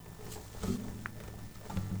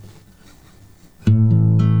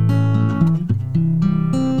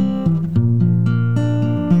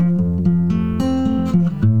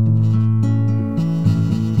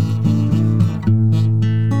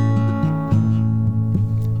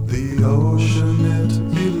ocean, it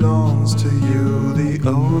belongs to you. The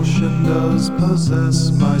ocean does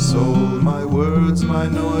possess my soul, my words, my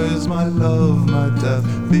noise, my love, my death.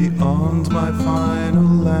 Beyond my final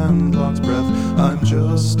landlocked breath, I'm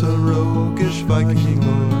just a roguish Viking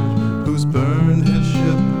lord who's burned his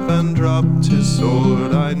ship and dropped his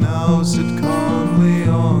sword. I now sit calmly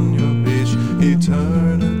on your beach,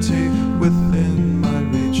 eternity within my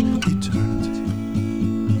reach. Eternity,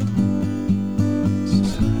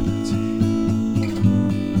 serenity,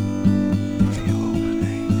 the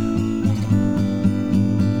opening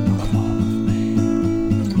of all of me.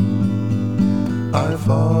 I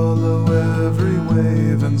follow every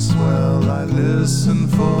wave and swell, I listen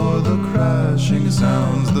for the crashing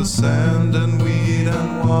sounds, the sand and weed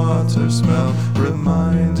and water smell,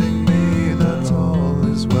 reminding me that all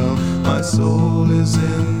is well. My soul is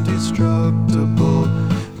indestructible,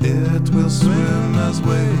 it will swim as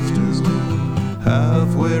waves do,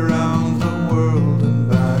 halfway round the world and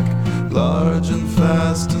back, large and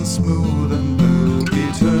fast and smooth and blue.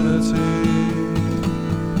 Eternity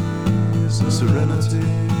is a serenity,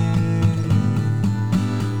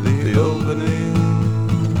 the opening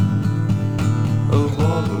of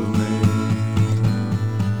all of me.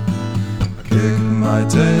 I kick my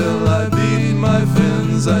tail, I beat my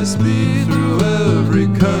fins, I speed through every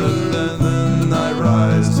curve, and then I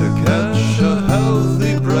rise to catch a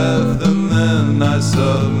healthy breath, and then I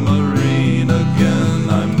submarine again.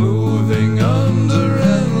 I'm moving under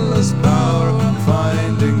endless power,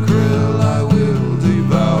 finding krill I will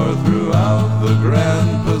devour throughout the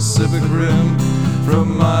grand Pacific Rim,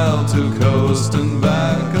 from mile to coast and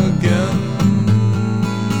back again.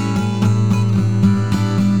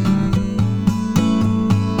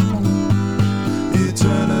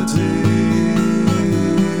 Eternity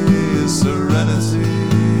is serenity,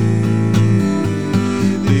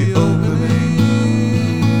 the opening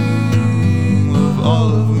of all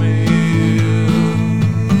of me.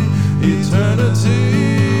 Eternity,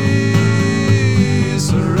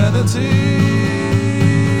 serenity,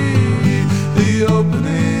 the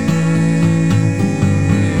opening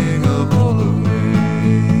of all of me.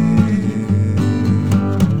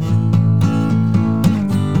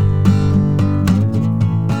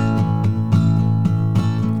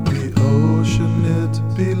 The ocean, it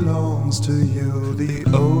belongs to you. The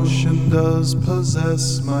ocean does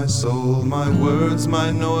possess my soul, my words,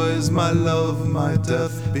 my noise, my love, my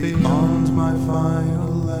death. Beyond my final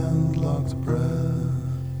landlocked breath,